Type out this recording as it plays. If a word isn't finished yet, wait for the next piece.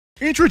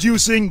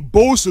Introducing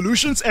Bo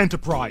Solutions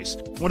Enterprise,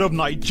 one of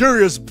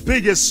Nigeria's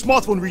biggest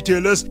smartphone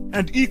retailers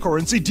and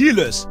e-currency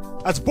dealers.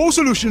 At Bo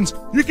Solutions,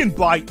 you can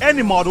buy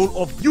any model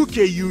of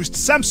UK-used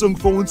Samsung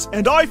phones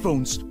and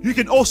iPhones. You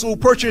can also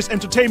purchase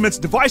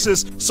entertainment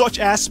devices such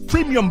as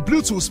premium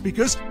Bluetooth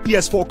speakers,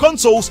 PS4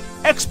 consoles,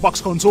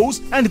 Xbox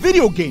consoles, and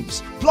video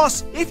games.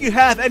 Plus, if you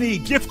have any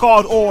gift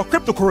card or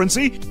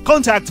cryptocurrency,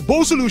 contact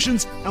Bo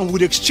Solutions and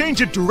we'll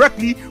exchange it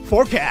directly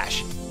for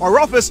cash. Our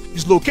office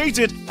is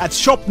located at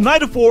Shop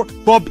 94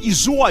 Bob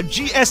Izua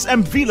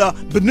GSM Villa,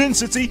 Benin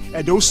City,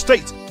 Edo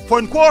State. For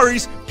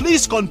inquiries,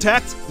 please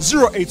contact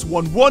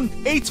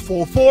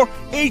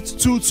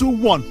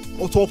 0811-844-8221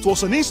 or talk to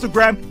us on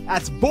Instagram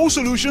at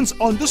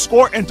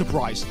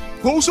BoSolutions_Enterprise.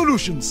 Bo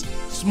Solutions,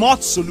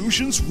 smart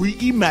solutions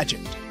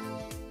reimagined.